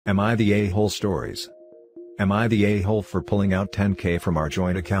Am I the a-hole stories? Am I the a-hole for pulling out $10K from our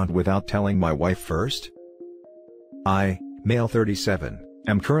joint account without telling my wife first? I, male 37,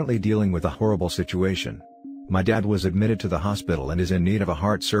 am currently dealing with a horrible situation. My dad was admitted to the hospital and is in need of a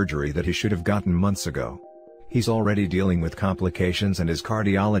heart surgery that he should have gotten months ago. He's already dealing with complications and his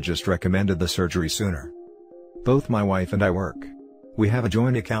cardiologist recommended the surgery sooner. Both my wife and I work. We have a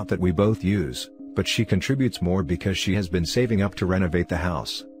joint account that we both use, but she contributes more because she has been saving up to renovate the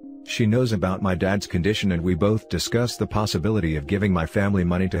house. She knows about my dad's condition and we both discussed the possibility of giving my family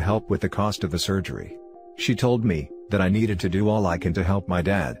money to help with the cost of the surgery. She told me that I needed to do all I can to help my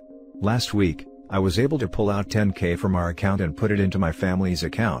dad. Last week, I was able to pull out $10K from our account and put it into my family's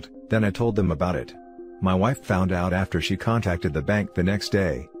account, then I told them about it. My wife found out after she contacted the bank the next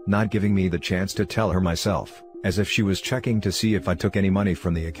day, not giving me the chance to tell her myself, as if she was checking to see if I took any money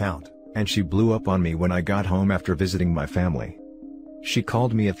from the account, and she blew up on me when I got home after visiting my family. She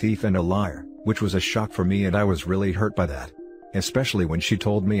called me a thief and a liar, which was a shock for me and I was really hurt by that. Especially when she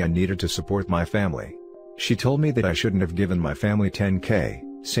told me I needed to support my family. She told me that I shouldn't have given my family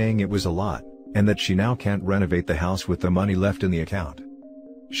 $10K, saying it was a lot, and that she now can't renovate the house with the money left in the account.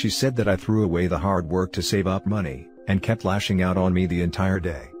 She said that I threw away the hard work to save up money, and kept lashing out on me the entire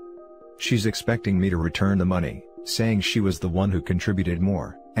day. She's expecting me to return the money, saying she was the one who contributed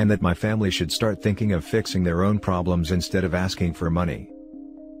more, and that my family should start thinking of fixing their own problems instead of asking for money.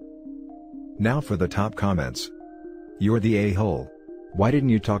 Now for the top comments. You're the a-hole. Why didn't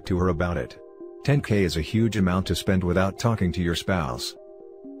you talk to her about it? $10K is a huge amount to spend without talking to your spouse.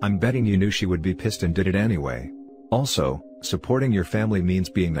 I'm betting you knew she would be pissed and did it anyway. Also, supporting your family means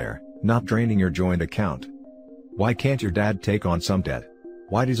being there, not draining your joint account. Why can't your dad take on some debt?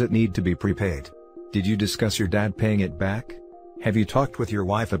 Why does it need to be prepaid? Did you discuss your dad paying it back? Have you talked with your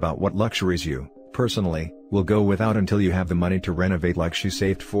wife about what luxuries you, personally, will go without until you have the money to renovate like she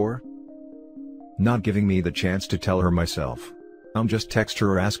saved for? Not giving me the chance to tell her myself. Just text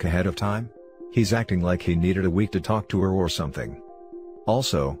her or ask ahead of time? He's acting like he needed a week to talk to her or something.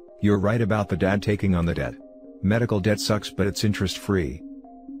 Also, you're right about the dad taking on the debt. Medical debt sucks but it's interest-free.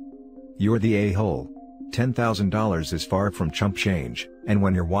 You're the a-hole. $10,000 is far from chump change, and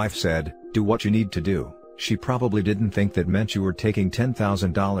when your wife said, "Do what you need to do," she probably didn't think that meant you were taking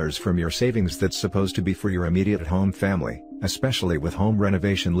 $10,000 from your savings that's supposed to be for your immediate home family, especially with home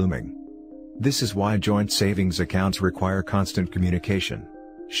renovation looming. This is why joint savings accounts require constant communication.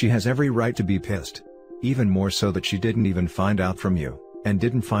 She has every right to be pissed. Even more so that she didn't even find out from you, and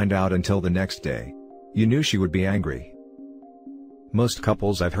didn't find out until the next day. You knew she would be angry. Most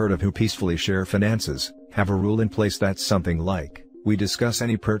couples I've heard of who peacefully share finances, have a rule in place that's something like, we discuss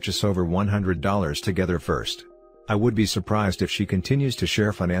any purchase over $100 together first. I would be surprised if she continues to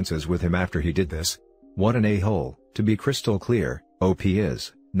share finances with him after he did this. What an a-hole. To be crystal clear, OP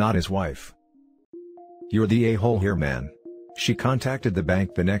is, not his wife. You're the a-hole here, man. She contacted the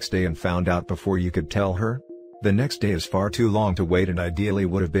bank the next day and found out before you could tell her? The next day is far too long to wait and ideally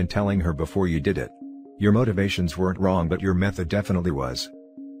would have been telling her before you did it. Your motivations weren't wrong but your method definitely was.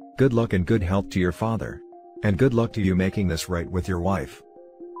 Good luck and good health to your father. And good luck to you making this right with your wife.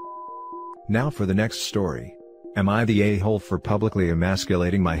 Now for the next story. Am I the a-hole for publicly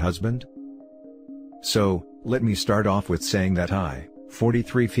emasculating my husband? So, let me start off with saying that I,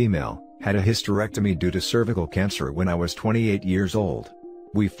 43 female, had a hysterectomy due to cervical cancer when I was 28 years old.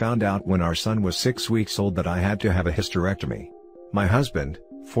 We found out when our son was 6 weeks old that I had to have a hysterectomy. My husband,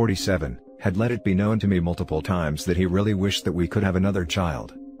 47, had let it be known to me multiple times that he really wished that we could have another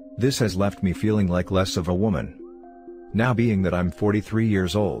child. This has left me feeling like less of a woman. Now being that I'm 43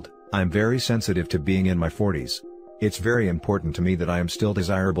 years old, I'm very sensitive to being in my 40s. It's very important to me that I am still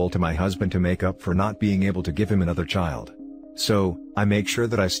desirable to my husband to make up for not being able to give him another child. So, I make sure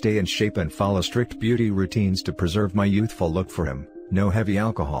that I stay in shape and follow strict beauty routines to preserve my youthful look for him. No heavy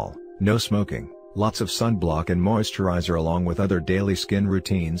alcohol, no smoking, lots of sunblock and moisturizer along with other daily skin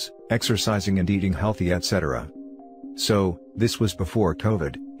routines, exercising and eating healthy etc. So, this was before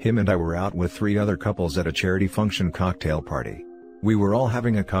COVID. Him and I were out with 3 other couples at a charity function cocktail party. We were all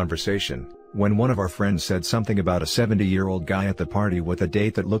having a conversation, when one of our friends said something about a 70-year-old guy at the party with a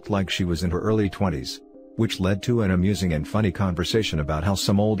date that looked like she was in her early 20s. Which led to an amusing and funny conversation about how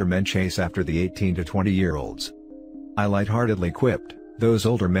some older men chase after the 18 to 20-year-olds. I lightheartedly quipped, those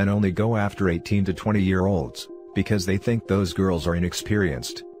older men only go after 18 to 20-year-olds, because they think those girls are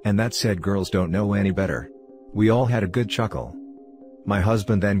inexperienced, and that said girls don't know any better. We all had a good chuckle. My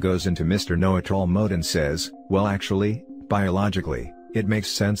husband then goes into Mr. Know-it-all mode and says, well actually, biologically, It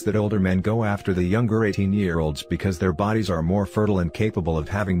makes sense that older men go after the younger 18-year-olds because their bodies are more fertile and capable of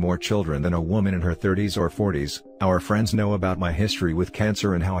having more children than a woman in her 30s or 40s. Our friends know about my history with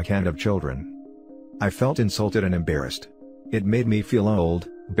cancer and how I can't have children. I felt insulted and embarrassed. It made me feel old,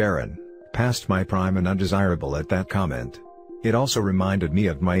 barren, past my prime and undesirable at that comment. It also reminded me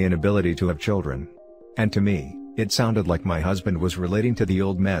of my inability to have children. And to me, it sounded like my husband was relating to the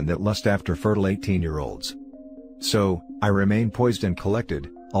old men that lust after fertile 18-year-olds. So, I remained poised and collected,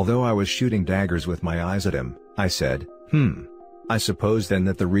 although I was shooting daggers with my eyes at him. I said, I suppose then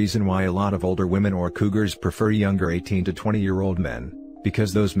that the reason why a lot of older women or cougars prefer younger 18 to 20-year-old men,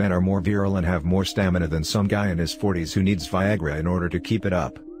 because those men are more virile and have more stamina than some guy in his 40s who needs Viagra in order to keep it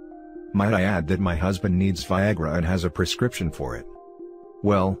up. Might I add that my husband needs Viagra and has a prescription for it.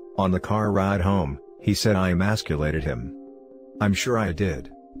 Well, on the car ride home, he said I emasculated him. I'm sure I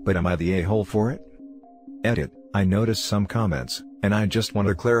did, but am I the a-hole for it? Edit. I noticed some comments, and I just want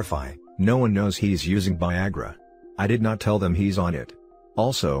to clarify, no one knows he's using Viagra. I did not tell them he's on it.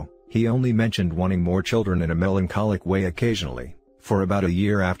 Also, he only mentioned wanting more children in a melancholic way occasionally, for about a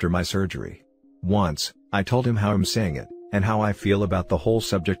year after my surgery. Once, I told him how I'm saying it, and how I feel about the whole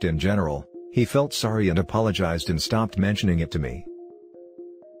subject in general. He felt sorry and apologized and stopped mentioning it to me.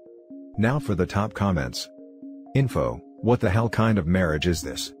 Now for the top comments. Info: what the hell kind of marriage is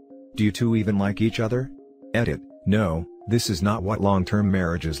this? Do you two even like each other? Edit: no, this is not what long-term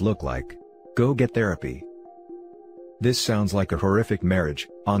marriages look like. Go get therapy. This sounds like a horrific marriage,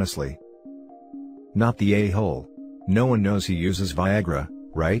 honestly. Not the a-hole. No one knows he uses Viagra,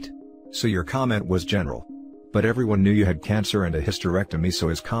 right? So your comment was general. But everyone knew you had cancer and a hysterectomy, so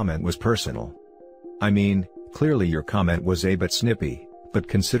his comment was personal. I mean, clearly your comment was a bit snippy, but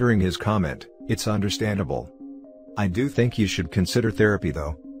considering his comment, it's understandable. I do think you should consider therapy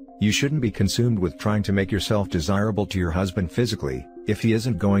though. You shouldn't be consumed with trying to make yourself desirable to your husband physically, if he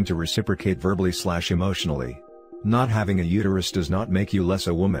isn't going to reciprocate verbally/emotionally. Not having a uterus does not make you less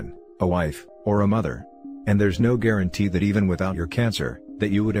a woman, a wife, or a mother. And there's no guarantee that even without your cancer, that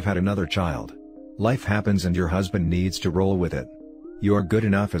you would have had another child. Life happens and your husband needs to roll with it. You're good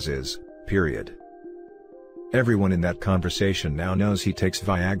enough as is, period. Everyone in that conversation now knows he takes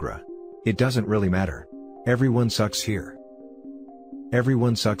Viagra. It doesn't really matter. Everyone sucks here.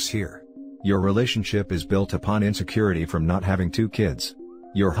 Everyone sucks here. Your relationship is built upon insecurity from not having 2 kids.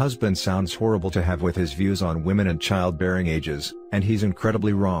 Your husband sounds horrible to have with his views on women and childbearing ages, and he's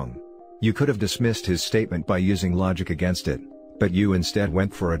incredibly wrong. You could have dismissed his statement by using logic against it, but you instead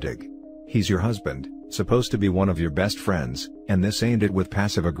went for a dig. He's your husband, supposed to be one of your best friends, and this ain't it with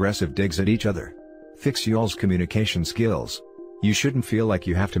passive-aggressive digs at each other. Fix y'all's communication skills. You shouldn't feel like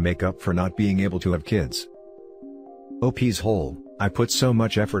you have to make up for not being able to have kids. OP's whole, I put so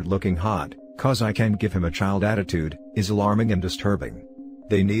much effort looking hot, 'cause I can't give him a child attitude, is alarming and disturbing.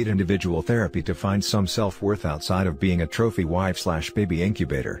 They need individual therapy to find some self-worth outside of being a trophy wife/baby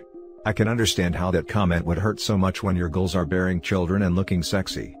incubator. I can understand how that comment would hurt so much when your goals are bearing children and looking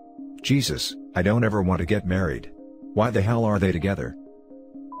sexy. Jesus, I don't ever want to get married. Why the hell are they together?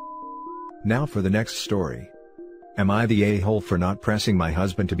 Now for the next story. Am I the a-hole for not pressing my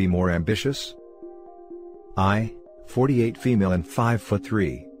husband to be more ambitious? I, 48 female and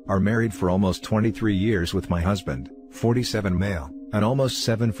 5'3", are married for almost 23 years with my husband, 47 male, an almost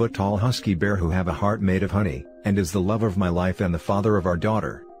 7-foot-tall husky bear who have a heart made of honey, and is the love of my life and the father of our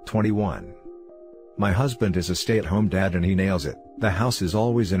daughter, 21. My husband is a stay-at-home dad and he nails it. The house is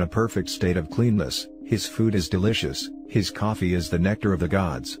always in a perfect state of cleanness, his food is delicious, his coffee is the nectar of the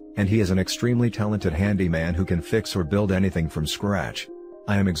gods, and he is an extremely talented handyman who can fix or build anything from scratch.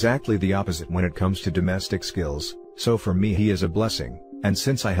 I am exactly the opposite when it comes to domestic skills, so for me he is a blessing, and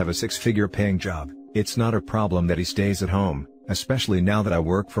since I have a 6-figure paying job, it's not a problem that he stays at home, especially now that I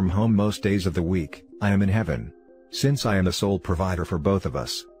work from home most days of the week. I am in heaven. Since I am the sole provider for both of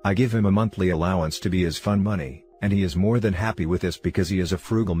us, I give him a monthly allowance to be his fun money, and he is more than happy with this because he is a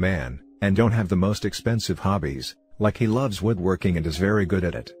frugal man, and don't have the most expensive hobbies, like he loves woodworking and is very good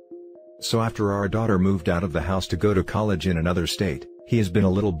at it. So after our daughter moved out of the house to go to college in another state, he has been a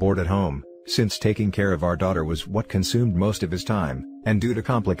little bored at home, since taking care of our daughter was what consumed most of his time, and due to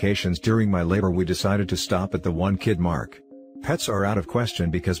complications during my labor we decided to stop at the 1-kid mark. Pets are out of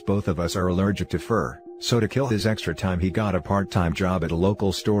question because both of us are allergic to fur, so to kill his extra time he got a part-time job at a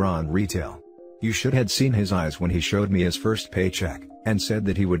local store on retail. You should have seen his eyes when he showed me his first paycheck, and said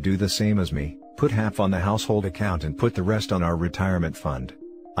that he would do the same as me, put half on the household account and put the rest on our retirement fund.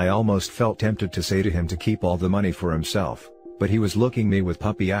 I almost felt tempted to say to him to keep all the money for himself, but he was looking me with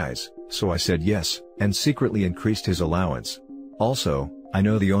puppy eyes, so I said yes, and secretly increased his allowance. Also, I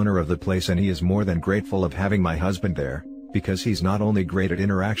know the owner of the place and he is more than grateful of having my husband there, because he's not only great at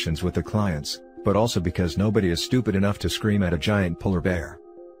interactions with the clients, but also because nobody is stupid enough to scream at a giant polar bear.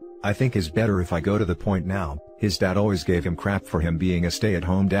 I think is better if I go to the point now. His dad always gave him crap for him being a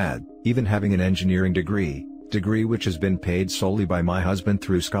stay-at-home dad, even having an engineering degree which has been paid solely by my husband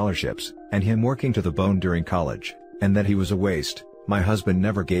through scholarships, and him working to the bone during college, and that he was a waste. My husband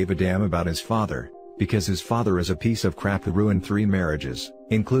never gave a damn about his father, because his father is a piece of crap who ruined 3 marriages,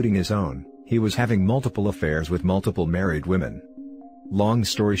 including his own. He was having multiple affairs with multiple married women. Long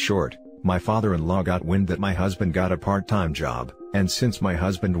story short, my father-in-law got wind that my husband got a part-time job, and since my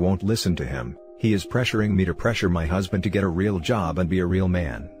husband won't listen to him, he is pressuring me to pressure my husband to get a real job and be a real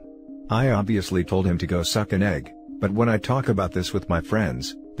man. I obviously told him to go suck an egg, but when I talk about this with my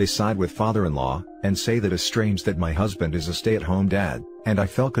friends, they side with father-in-law, and say that it's strange that my husband is a stay-at-home dad, and I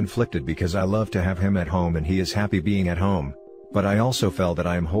felt conflicted because I love to have him at home and he is happy being at home, but I also felt that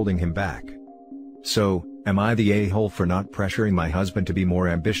I am holding him back. So, am I the a-hole for not pressuring my husband to be more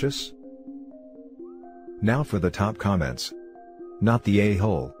ambitious? Now for the top comments. Not the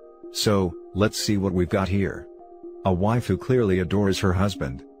a-hole. So, let's see what we've got here. A wife who clearly adores her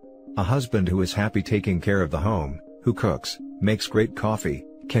husband. A husband who is happy taking care of the home, who cooks, makes great coffee,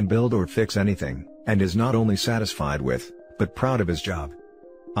 can build or fix anything, and is not only satisfied with, but proud of his job.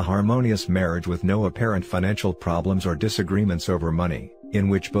 A harmonious marriage with no apparent financial problems or disagreements over money, in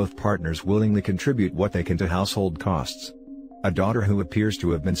which both partners willingly contribute what they can to household costs. A daughter who appears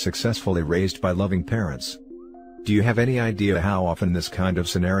to have been successfully raised by loving parents. Do you have any idea how often this kind of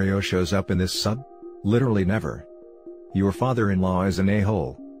scenario shows up in this sub? Literally never. Your father-in-law is an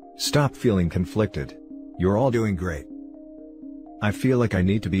a-hole. Stop feeling conflicted. You're all doing great. I feel like I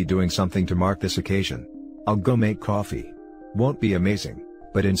need to be doing something to mark this occasion. I'll go make coffee. Won't be amazing,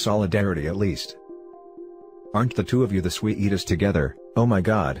 but in solidarity at least. Aren't the two of you the sweetest together? Oh my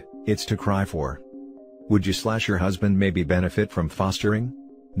god, it's to cry for. Would you / your husband maybe benefit from fostering?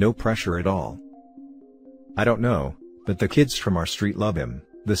 No pressure at all. I don't know, but the kids from our street love him.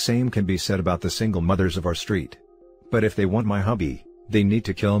 The same can be said about the single mothers of our street. But if they want my hubby, they need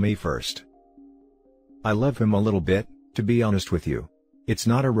to kill me first. I love him a little bit, to be honest with you. It's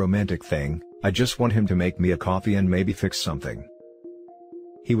not a romantic thing, I just want him to make me a coffee and maybe fix something.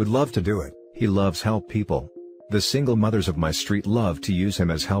 He would love to do it, he loves help people. The single mothers of my street love to use him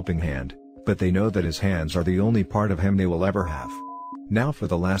as helping hand, but they know that his hands are the only part of him they will ever have. Now for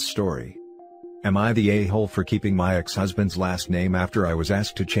the last story. Am I the a-hole for keeping my ex-husband's last name after I was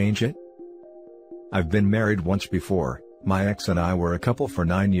asked to change it? I've been married once before. My ex and I were a couple for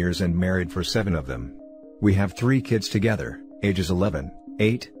 9 years and married for 7 of them. We have 3 kids together, ages 11,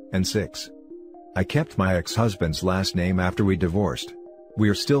 8, and 6. I kept my ex-husband's last name after we divorced.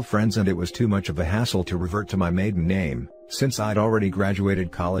 We're still friends and it was too much of a hassle to revert to my maiden name, since I'd already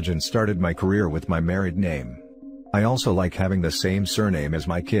graduated college and started my career with my married name. I also like having the same surname as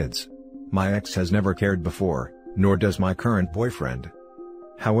my kids. My ex has never cared before, nor does my current boyfriend.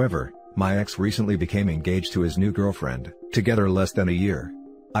 However, my ex recently became engaged to his new girlfriend, together less than a year.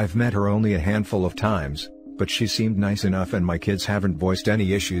 I've met her only a handful of times, but she seemed nice enough and my kids haven't voiced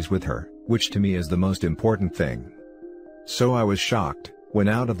any issues with her, which to me is the most important thing. So I was shocked, when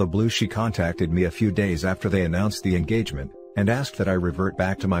out of the blue she contacted me a few days after they announced the engagement, and asked that I revert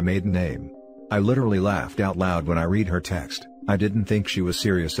back to my maiden name. I literally laughed out loud when I read her text. I didn't think she was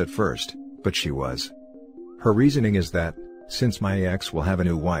serious at first, but she was. Her reasoning is that, since my ex will have a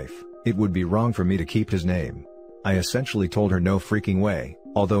new wife, it would be wrong for me to keep his name. I essentially told her no freaking way,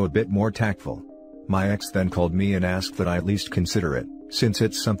 although a bit more tactful. My ex then called me and asked that I at least consider it, since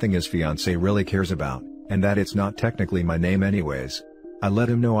it's something his fiancé really cares about, and that it's not technically my name anyways. I let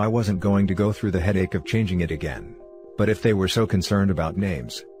him know I wasn't going to go through the headache of changing it again. But if they were so concerned about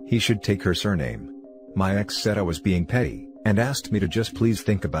names, he should take her surname. My ex said I was being petty, and asked me to just please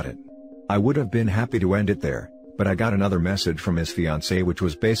think about it. I would have been happy to end it there, but I got another message from his fiancé which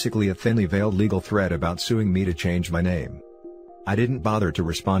was basically a thinly veiled legal threat about suing me to change my name. I didn't bother to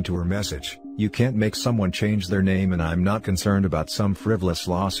respond to her message. You can't make someone change their name and I'm not concerned about some frivolous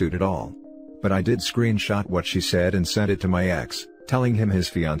lawsuit at all. But I did screenshot what she said and sent it to my ex, telling him his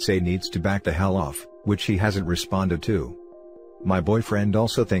fiancé needs to back the hell off, which he hasn't responded to. My boyfriend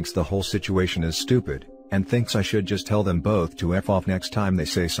also thinks the whole situation is stupid, and thinks I should just tell them both to F off next time they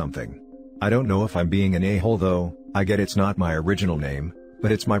say something. I don't know if I'm being an a-hole though. I get it's not my original name,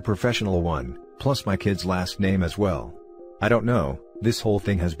 but it's my professional one, plus my kid's last name as well. I don't know, this whole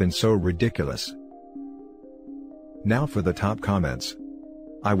thing has been so ridiculous. Now for the top comments.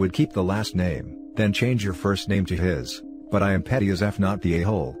 I would keep the last name, then change your first name to his, but I am petty as F, not the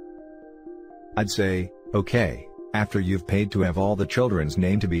a-hole. I'd say, okay, after you've paid to have all the children's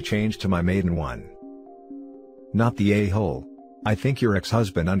name to be changed to my maiden one. not the a-hole. I think your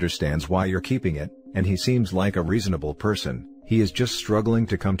ex-husband understands why you're keeping it, and he seems like a reasonable person. He is just struggling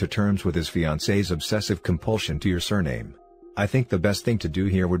to come to terms with his fiancée's obsessive compulsion to your surname. I think the best thing to do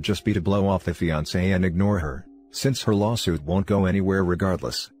here would just be to blow off the fiancée and ignore her, since her lawsuit won't go anywhere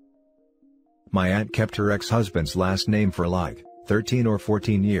regardless. My aunt kept her ex-husband's last name for like 13 or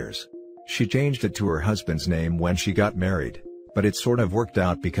 14 years. She changed it to her husband's name when she got married, but it sort of worked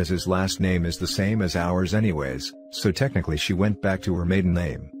out because his last name is the same as ours anyways, so technically she went back to her maiden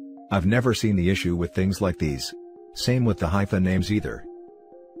name. I've never seen the issue with things like these. Same with the hyphen names either.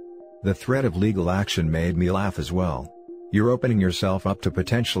 The threat of legal action made me laugh as well. You're opening yourself up to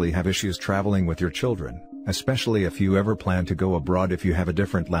potentially have issues traveling with your children, especially if you ever plan to go abroad if you have a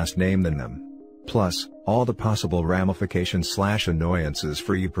different last name than them. Plus, all the possible ramifications/annoyances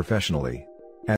for you professionally.